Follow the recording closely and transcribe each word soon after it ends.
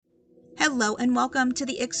Hello and welcome to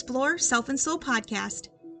the Explore Self and Soul podcast.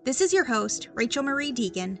 This is your host, Rachel Marie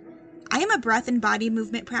Deegan. I am a breath and body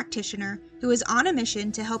movement practitioner who is on a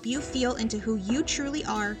mission to help you feel into who you truly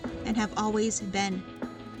are and have always been.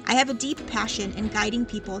 I have a deep passion in guiding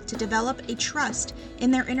people to develop a trust in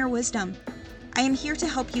their inner wisdom. I am here to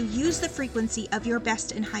help you use the frequency of your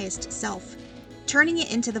best and highest self, turning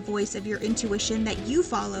it into the voice of your intuition that you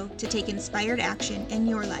follow to take inspired action in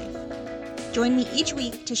your life. Join me each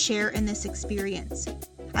week to share in this experience.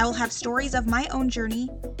 I will have stories of my own journey,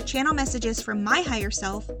 channel messages from my higher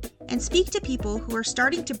self, and speak to people who are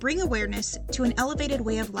starting to bring awareness to an elevated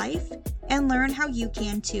way of life and learn how you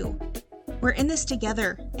can too. We're in this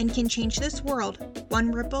together and can change this world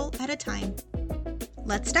one ripple at a time.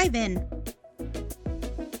 Let's dive in.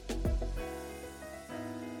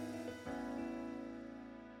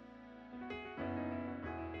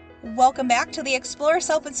 Welcome back to the Explore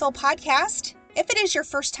Self and Soul podcast. If it is your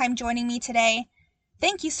first time joining me today,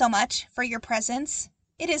 thank you so much for your presence.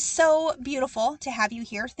 It is so beautiful to have you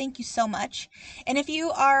here. Thank you so much. And if you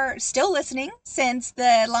are still listening since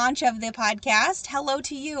the launch of the podcast, hello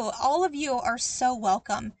to you. All of you are so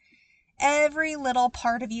welcome. Every little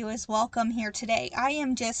part of you is welcome here today. I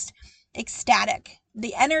am just ecstatic.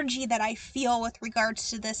 The energy that I feel with regards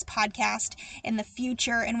to this podcast in the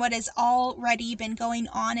future and what has already been going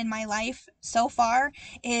on in my life so far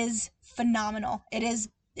is phenomenal. It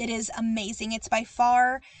is amazing. It's by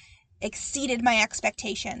far exceeded my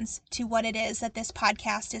expectations to what it is that this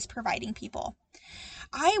podcast is providing people.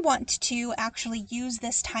 I want to actually use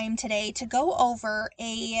this time today to go over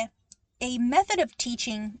a method of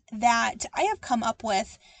teaching that I have come up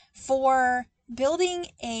with for building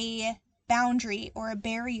a boundary or a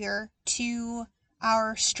barrier to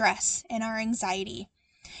our stress and our anxiety.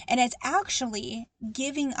 And it's actually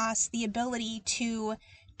giving us the ability to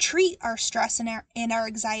treat our stress and our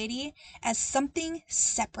anxiety as something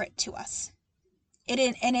separate to us. It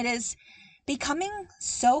is becoming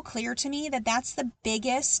so clear to me that that's the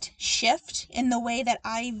biggest shift in the way that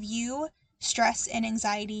I view stress and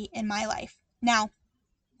anxiety in my life. Now,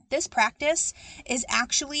 this practice is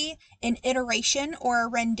actually an iteration or a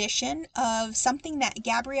rendition of something that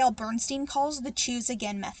Gabrielle Bernstein calls the Choose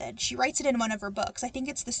Again method. She writes it in one of her books. I think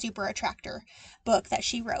it's the Super Attractor book that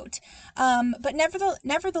she wrote. But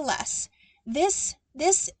nevertheless, this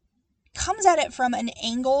comes at it from an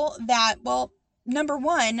angle that, well, number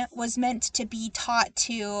one, was meant to be taught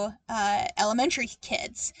to elementary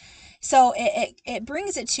kids. So it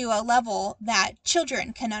brings it to a level that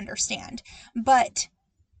children can understand. But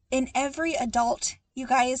in every adult, you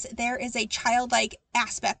guys, there is a childlike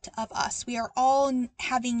aspect of us. We are all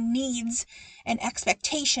having needs and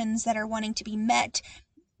expectations that are wanting to be met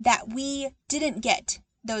that we didn't get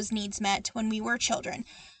those needs met when we were children.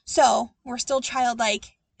 So we're still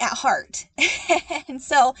childlike at heart. And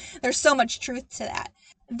so there's so much truth to that.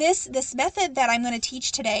 This method that I'm going to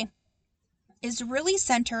teach today is really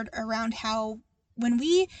centered around how when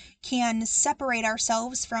we can separate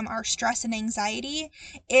ourselves from our stress and anxiety,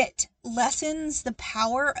 it lessens the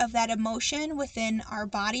power of that emotion within our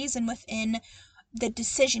bodies and within the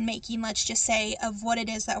decision making, let's just say, of what it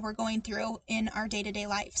is that we're going through in our day-to-day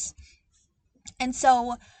lives. And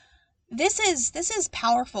so this is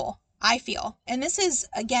powerful, I feel. And this is,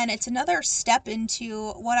 again, it's another step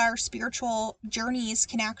into what our spiritual journeys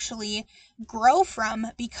can actually grow from,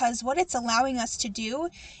 because what it's allowing us to do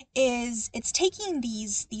is it's taking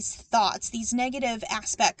these thoughts, these negative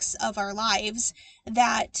aspects of our lives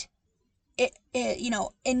that it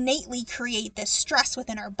innately create this stress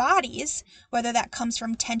within our bodies, whether that comes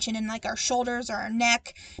from tension in like our shoulders or our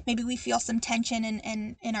neck. Maybe we feel some tension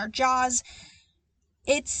in our jaws.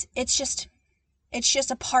 It's just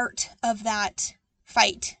a part of that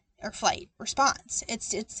fight or flight response.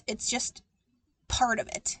 It's just part of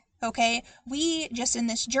it. Okay. We just in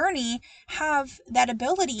this journey have that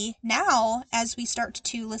ability now as we start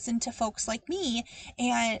to listen to folks like me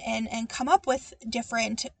and come up with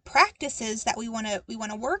different practices that we want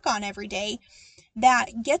to work on every day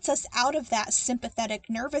that gets us out of that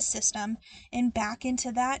sympathetic nervous system and back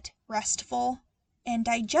into that restful and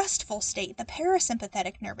digestible state, the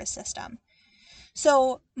parasympathetic nervous system.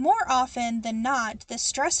 So more often than not, the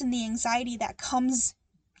stress and the anxiety that comes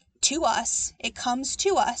to us,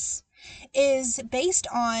 is based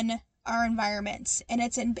on our environments. And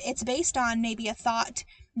it's based on maybe a thought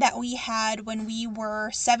that we had when we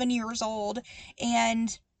were 7 years old,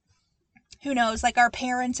 and who knows, like our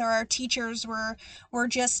parents or our teachers were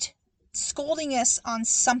just scolding us on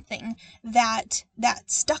something that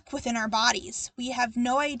stuck within our bodies. We have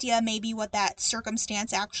no idea maybe what that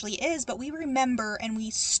circumstance actually is, but we remember and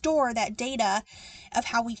we store that data of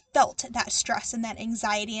how we felt that stress and that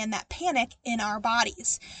anxiety and that panic in our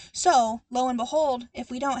bodies. So lo and behold,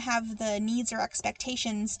 if we don't have the needs or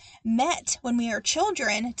expectations met when we are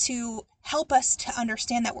children to help us to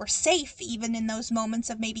understand that we're safe even in those moments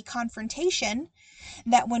of maybe confrontation,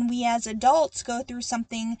 that when we as adults go through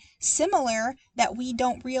something similar that we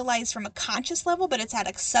don't realize from a conscious level, but it's at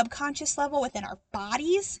a subconscious level within our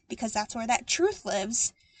bodies, because that's where that truth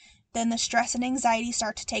lives, then the stress and anxiety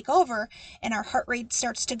start to take over and our heart rate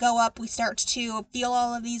starts to go up. We start to feel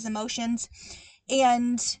all of these emotions.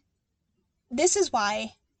 And this is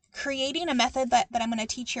why creating a method that I'm going to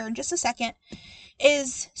teach here in just a second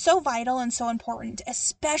is so vital and so important,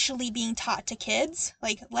 especially being taught to kids.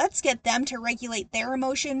 Like, let's get them to regulate their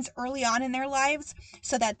emotions early on in their lives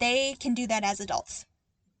so that they can do that as adults.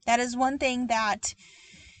 That is one thing that,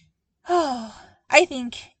 I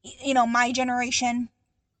think, my generation,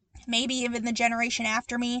 maybe even the generation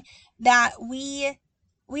after me, that we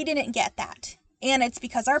didn't get that. And it's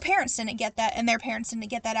because our parents didn't get that and their parents didn't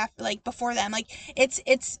get that after, like, before them. Like, it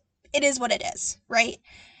is what it is, right?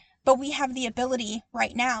 But we have the ability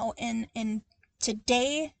right now in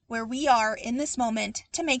today where we are in this moment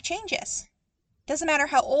to make changes. Doesn't matter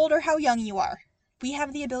how old or how young you are. We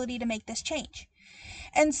have the ability to make this change.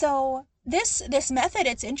 And so this method,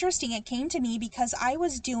 it's interesting. It came to me because I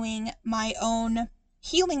was doing my own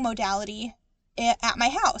healing modality at my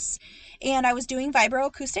house. And I was doing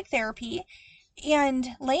vibroacoustic therapy and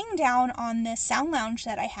laying down on this sound lounge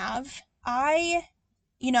that I have. I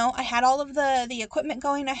had all of the equipment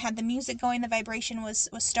going, I had the music going, the vibration was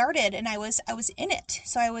started, and I was in it.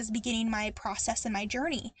 So I was beginning my process and my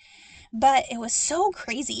journey. But it was so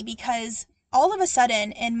crazy because all of a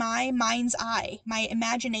sudden in my mind's eye, my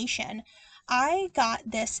imagination, I got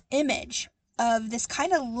this image of this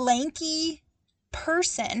kind of lanky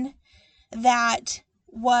person that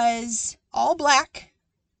was all black.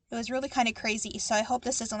 It was really kind of crazy. So I hope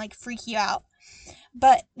this doesn't like freak you out.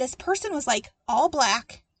 But this person was like all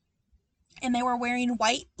black and they were wearing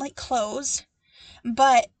white like clothes,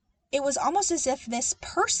 but it was almost as if this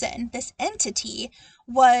person, this entity,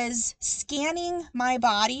 was scanning my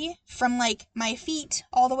body from like my feet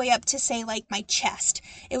all the way up to say like my chest.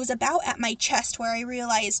 It was about at my chest where I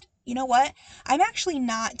realized, you know what? I'm actually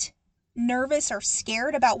not nervous or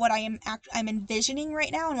scared about what I'm envisioning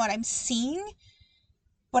right now and what I'm seeing.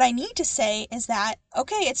 What I need to say is that,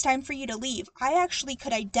 okay, it's time for you to leave. I actually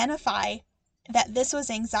could identify that this was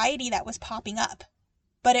anxiety that was popping up,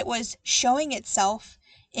 but it was showing itself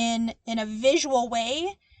in a visual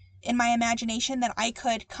way in my imagination that I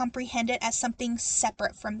could comprehend it as something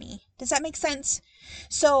separate from me. Does that make sense?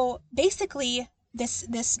 So basically,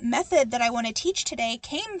 this method that I want to teach today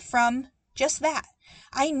came from just that.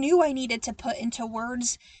 I knew I needed to put into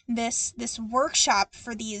words this workshop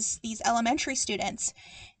for these elementary students,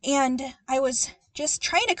 and I was just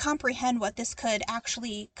trying to comprehend what this could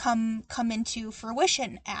actually come into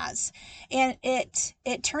fruition as. And it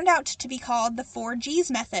turned out to be called the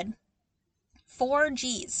 4Gs method.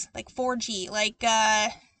 4Gs, like 4G,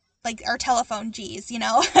 like our telephone Gs,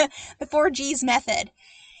 the 4Gs method.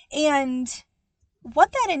 And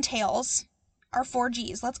what that entails are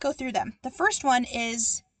 4Gs. Let's go through them. The first one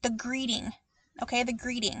is the greeting. Okay, the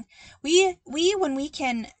greeting. We when we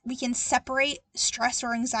can separate stress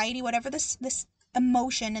or anxiety, whatever this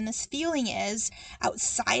emotion and this feeling is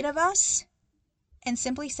outside of us, and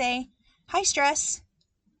simply say, "Hi stress.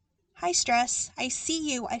 Hi stress. I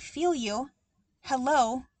see you. I feel you.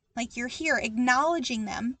 Hello." Like you're here, acknowledging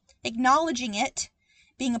them, acknowledging it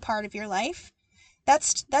being a part of your life.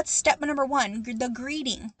 That's step number 1, the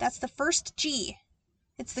greeting. That's the first G.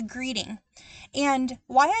 It's the greeting. And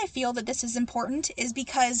why I feel that this is important is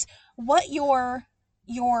because what you're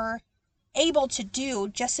able to do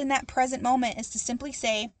just in that present moment is to simply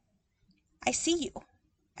say, "I see you.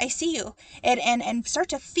 I see you." And start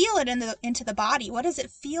to feel it into the body. What does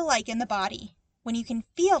it feel like in the body when you can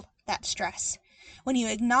feel that stress? When you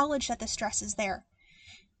acknowledge that the stress is there.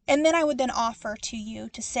 And then I would then offer to you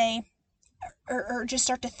to say, or just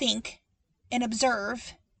start to think and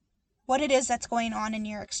observe what it is that's going on in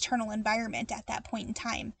your external environment at that point in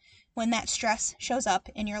time when that stress shows up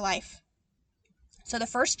in your life. So the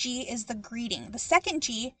first G is the greeting. The second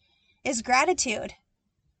G is gratitude.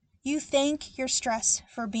 You thank your stress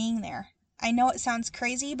for being there. I know it sounds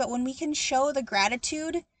crazy, but when we can show the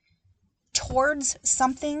gratitude towards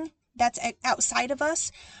something that's outside of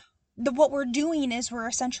us, what we're doing is we're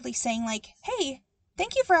essentially saying like, "Hey,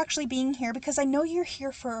 Thank you for actually being here, because I know you're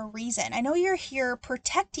here for a reason. I know you're here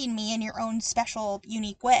protecting me in your own special,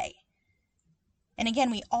 unique way. And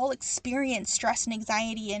again, we all experience stress and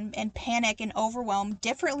anxiety and panic and overwhelm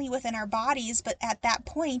differently within our bodies, but at that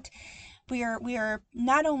point, we are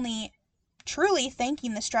not only truly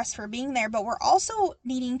thanking the stress for being there, but we're also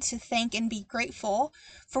needing to thank and be grateful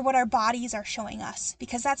for what our bodies are showing us,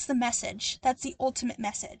 because that's the message. That's the ultimate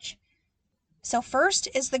message. So first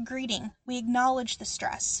is the greeting. We acknowledge the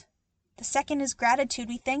stress. The second is gratitude.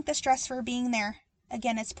 We thank the stress for being there.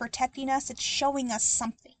 Again, it's protecting us. It's showing us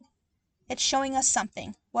something. It's showing us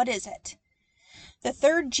something. What is it? The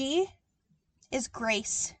third G is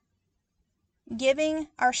grace. Giving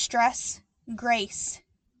our stress grace.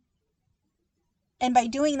 And by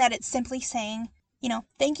doing that, it's simply saying,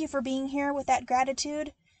 thank you for being here with that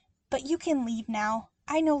gratitude, but you can leave now.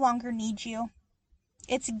 I no longer need you.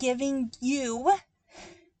 It's giving you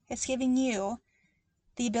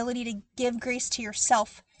the ability to give grace to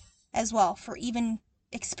yourself as well for even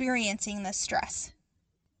experiencing this stress.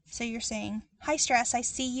 So you're saying, hi stress, I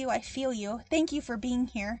see you, I feel you. Thank you for being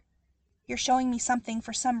here. You're showing me something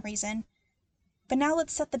for some reason. But now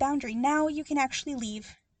let's set the boundary. Now you can actually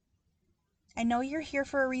leave. I know you're here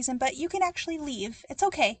for a reason, but you can actually leave. It's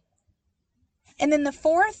okay. And then the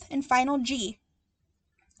fourth and final G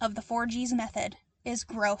of the 4Gs method is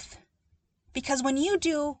growth. Because when you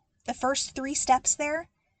do the first 3 steps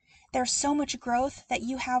there's so much growth that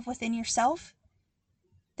you have within yourself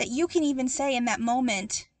that you can even say in that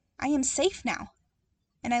moment, I am safe now,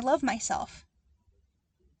 and I love myself.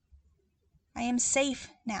 I am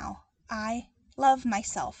safe now. I love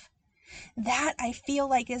myself. That, I feel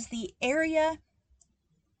like, is the area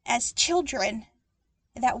as children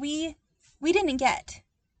that we didn't get,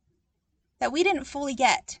 that we didn't fully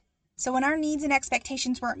get. So when our needs and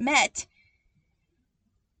expectations weren't met,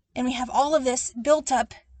 and we have all of this built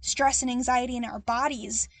up stress and anxiety in our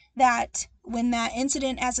bodies, that when that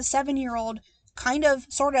incident as a 7-year-old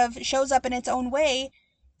sort of shows up in its own way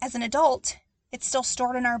as an adult, it's still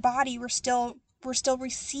stored in our body. We're still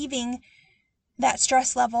receiving that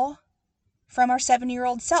stress level from our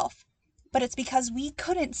 7-year-old self. But it's because we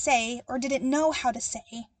couldn't say, or didn't know how to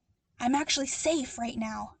say, I'm actually safe right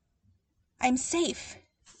now. I'm safe.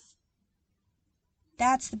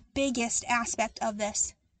 That's the biggest aspect of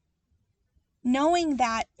this. Knowing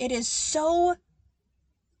that it is so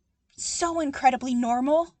incredibly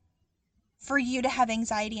normal for you to have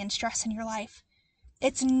anxiety and stress in your life.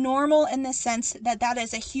 It's normal in the sense that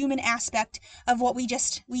is a human aspect of what we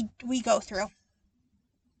go through.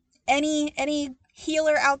 Any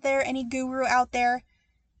healer out there, any guru out there,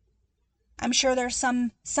 I'm sure there's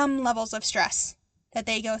some levels of stress that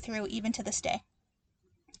they go through even to this day.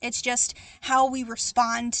 It's just how we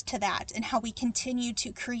respond to that and how we continue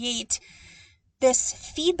to create this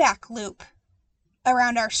feedback loop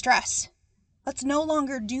around our stress. Let's no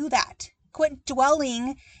longer do that. Quit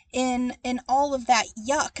dwelling in all of that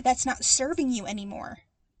yuck that's not serving you anymore.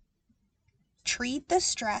 Treat the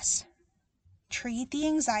stress. Treat the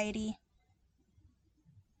anxiety.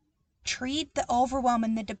 Treat the overwhelm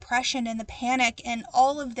and the depression and the panic and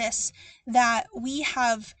all of this that we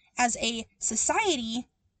have as a society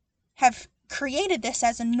have created this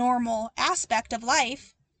as a normal aspect of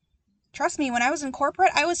life. Trust me, when I was in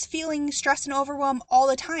corporate, I was feeling stress and overwhelm all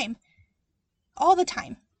the time. All the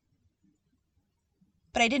time.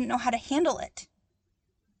 But I didn't know how to handle it.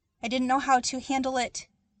 I didn't know how to handle it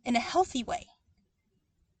in a healthy way.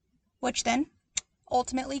 Which then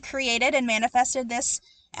ultimately created and manifested this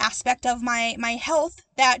aspect of my health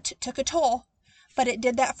that took a toll. But it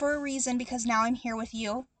did that for a reason, because now I'm here with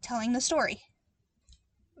you telling the story.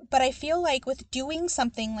 But I feel like with doing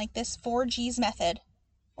something like this 4Gs method,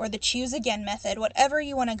 or the choose again method, whatever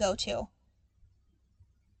you want to go to,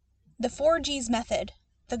 the 4Gs method,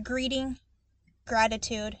 the greeting,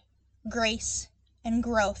 gratitude, grace, and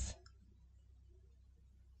growth,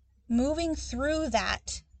 moving through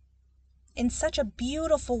that in such a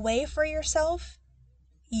beautiful way for yourself,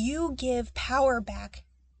 you give power back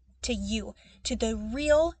to you, to the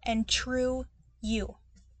real and true you.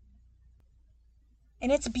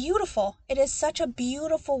 And it's beautiful. It is such a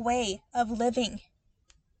beautiful way of living.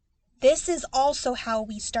 This is also how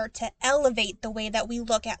we start to elevate the way that we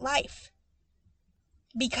look at life.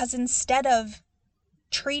 Because instead of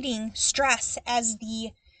treating stress as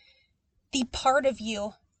the part of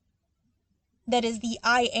you that is the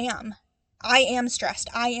I am stressed,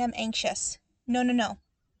 I am anxious. No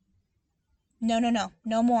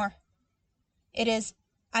more. It is,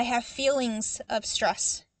 I have feelings of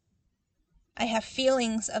stress. I have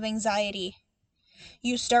feelings of anxiety.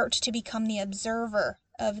 You start to become the observer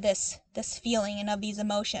of this feeling and of these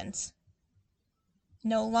emotions.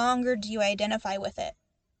 No longer do you identify with it.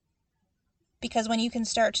 Because when you can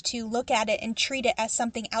start to look at it and treat it as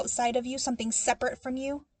something outside of you, something separate from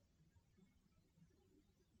you,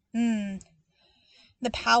 the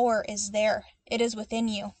power is there. It is within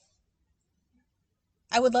you.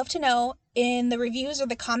 I would love to know in the reviews or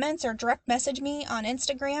the comments, or direct message me on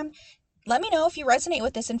Instagram. Let me know if you resonate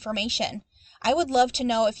with this information. I would love to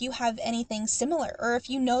know if you have anything similar, or if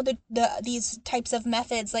you know these types of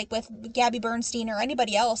methods, like with Gabby Bernstein or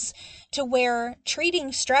anybody else, to where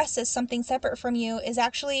treating stress as something separate from you is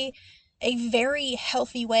actually a very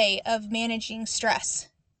healthy way of managing stress.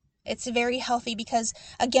 It's very healthy because,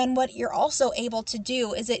 again, what you're also able to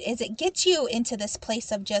do is it gets you into this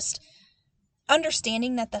place of just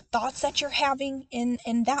understanding that the thoughts that you're having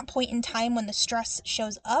in that point in time when the stress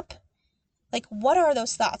shows up, like, what are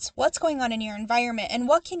those thoughts? What's going on in your environment? And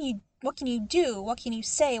what can you do? What can you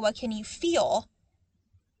say? What can you feel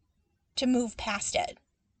to move past it?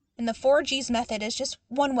 And the 4Gs method is just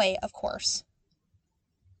one way, of course.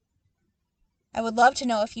 I would love to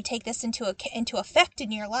know if you take this into effect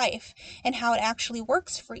in your life and how it actually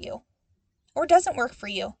works for you or doesn't work for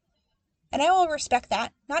you. And I will respect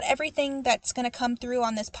that. Not everything that's going to come through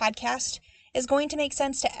on this podcast is going to make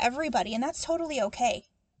sense to everybody, and that's totally okay.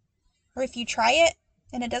 Or if you try it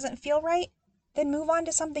and it doesn't feel right, then move on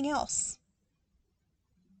to something else.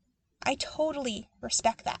 I totally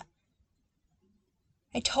respect that.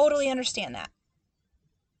 I totally understand that.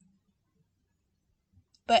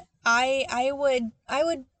 But I would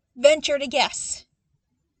venture to guess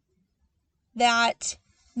that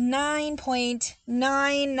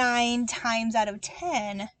 9.99 times out of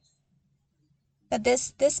 10 that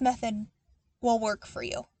this method will work for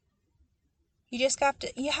you. You have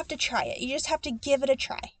to try it. You just have to give it a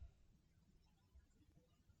try.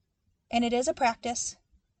 And it is a practice.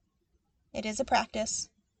 It is a practice.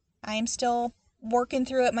 I am still working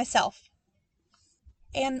through it myself.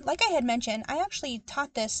 And like I had mentioned, I actually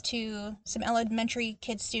taught this to some elementary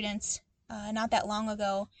kid students not that long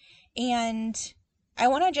ago. And I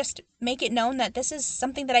want to just make it known that this is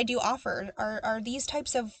something that I do offer, are these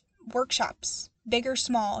types of workshops, big or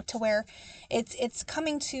small, to where it's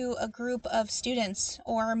coming to a group of students,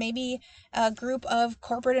 or maybe a group of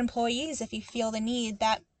corporate employees if you feel the need,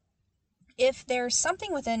 that if there's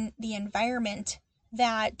something within the environment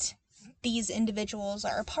that these individuals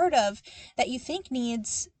are a part of that you think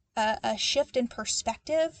needs a shift in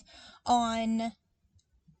perspective on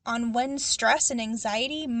when stress and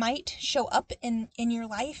anxiety might show up in your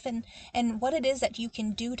life, and what it is that you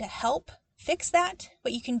can do to help fix that,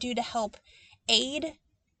 what you can do to help aid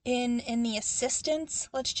in the assistance,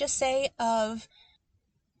 let's just say, of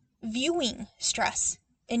viewing stress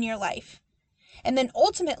in your life. And then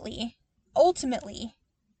ultimately,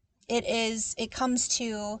 it comes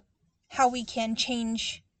to how we can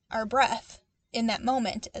change our breath in that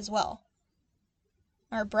moment as well.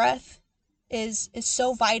 Our breath is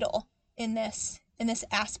so vital in this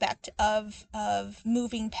aspect of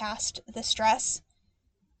moving past the stress,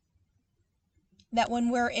 that when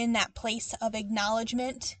we're in that place of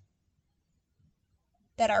acknowledgement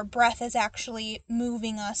that our breath is actually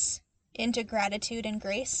moving us into gratitude and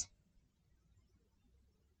grace,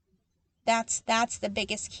 that's the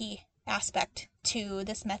biggest key aspect to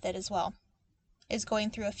this method as well, is going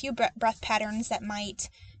through a few breath patterns that might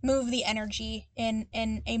move the energy in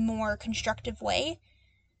a more constructive way,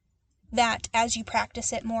 that as you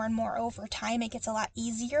practice it more and more over time, it gets a lot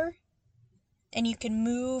easier and you can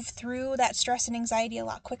move through that stress and anxiety a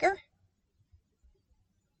lot quicker.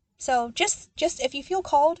 So just if you feel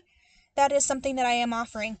called, that is something that I am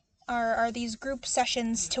offering, are these group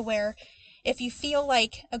sessions, to where if you feel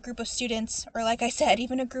like a group of students, or like I said,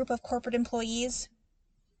 even a group of corporate employees,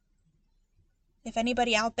 if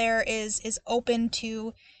anybody out there is open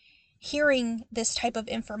to hearing this type of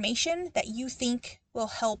information that you think will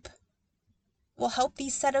help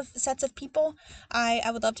these sets of people, I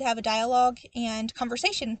would love to have a dialogue and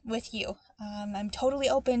conversation with you. I'm totally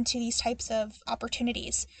open to these types of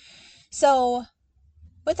opportunities. So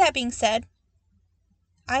with that being said,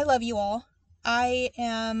 I love you all. I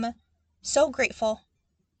am so grateful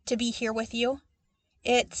to be here with you.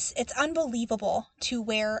 It's unbelievable to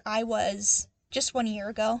where I was just 1 year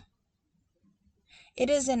ago. It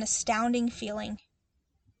is an astounding feeling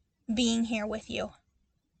being here with you,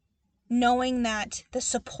 knowing that the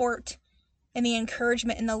support and the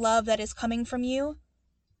encouragement and the love that is coming from you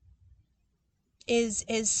is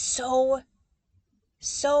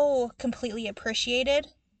so completely appreciated.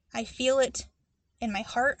 I feel it in my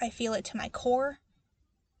heart. I feel it to my core.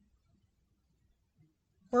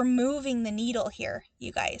 We're moving the needle here,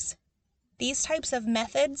 you guys. These types of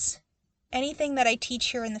methods, anything that I teach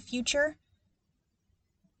here in the future,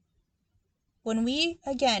 when we,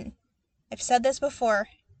 again, I've said this before,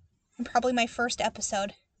 in probably my first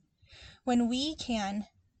episode, when we can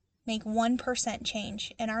make 1%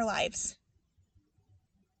 change in our lives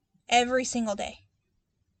every single day,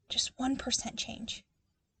 just 1% change.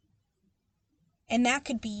 And that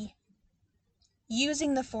could be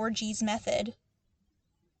using the 4Gs method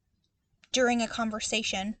during a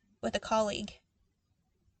conversation with a colleague,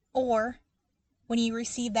 or when you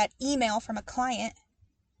receive that email from a client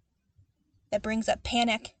that brings up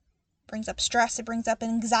panic, brings up stress, it brings up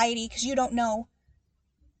anxiety because you don't know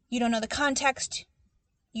the context,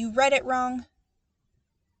 you read it wrong,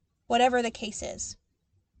 whatever the case is.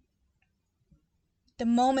 The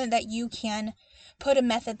moment that you can put a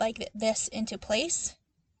method like this into place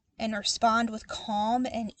and respond with calm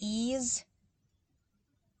and ease,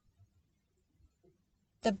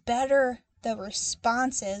 the better the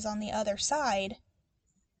response is on the other side,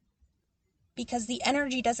 because the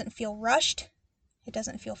energy doesn't feel rushed, it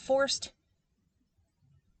doesn't feel forced.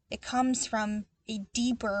 It comes from a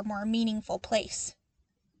deeper, more meaningful place,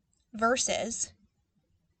 versus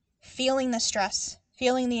feeling the stress,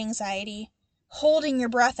 feeling the anxiety, holding your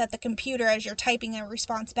breath at the computer as you're typing a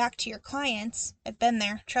response back to your clients. I've been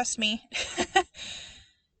there, trust me.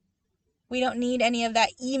 We don't need any of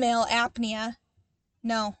that email apnea.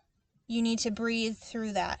 No, you need to breathe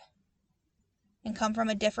through that and come from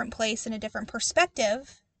a different place and a different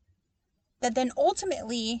perspective that then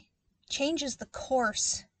ultimately changes the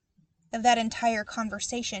course of that entire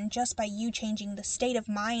conversation just by you changing the state of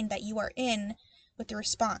mind that you are in with the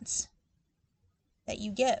response that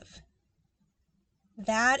you give.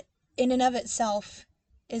 That in and of itself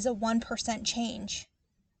is a 1% change.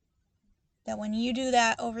 That when you do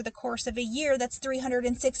that over the course of a year, that's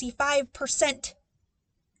 365%.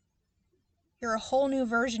 You're a whole new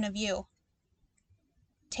version of you.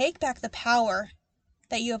 Take back the power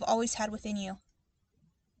that you have always had within you.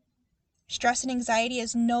 Stress and anxiety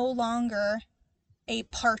is no longer a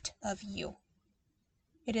part of you.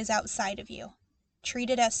 It is outside of you.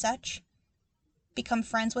 Treat it as such. Become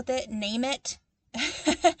friends with it. Name it.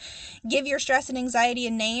 Give your stress and anxiety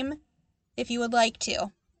a name if you would like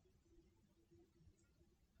to.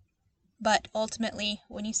 But ultimately,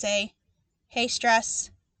 when you say, hey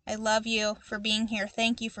stress, I love you for being here.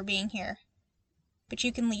 Thank you for being here. But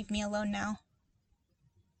you can leave me alone now.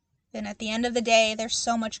 Then at the end of the day, there's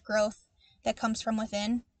so much growth that comes from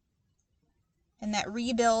within. And that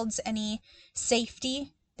rebuilds any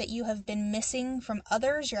safety that you have been missing from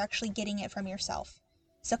others. You're actually getting it from yourself.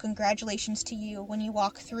 So congratulations to you when you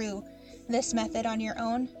walk through this method on your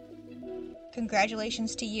own.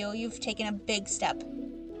 Congratulations to you. You've taken a big step.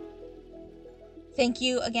 Thank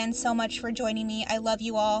you again so much for joining me. I love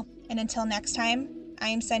you all. And until next time, I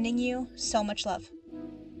am sending you so much love.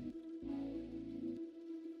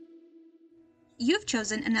 You've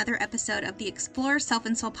chosen another episode of the Explore Self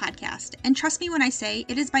and Soul podcast, and trust me when I say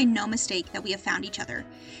it is by no mistake that we have found each other.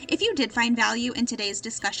 If you did find value in today's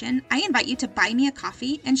discussion, I invite you to buy me a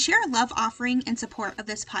coffee and share a love offering in support of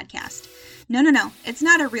this podcast. No, it's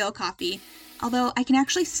not a real coffee, although I can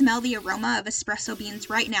actually smell the aroma of espresso beans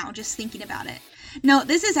right now just thinking about it. No,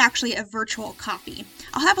 this is actually a virtual coffee.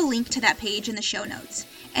 I'll have a link to that page in the show notes.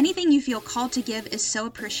 Anything you feel called to give is so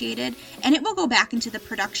appreciated, and it will go back into the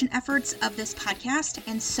production efforts of this podcast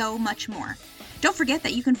and so much more. Don't forget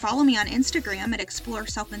that you can follow me on Instagram at Explore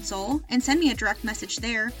Self and Soul and send me a direct message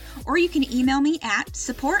there, or you can email me at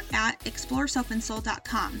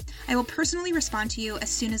support@exploreselfandsoul.com. I will personally respond to you as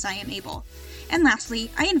soon as I am able. And lastly,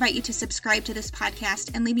 I invite you to subscribe to this podcast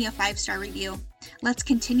and leave me a 5-star review. Let's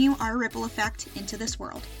continue our ripple effect into this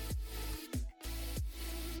world.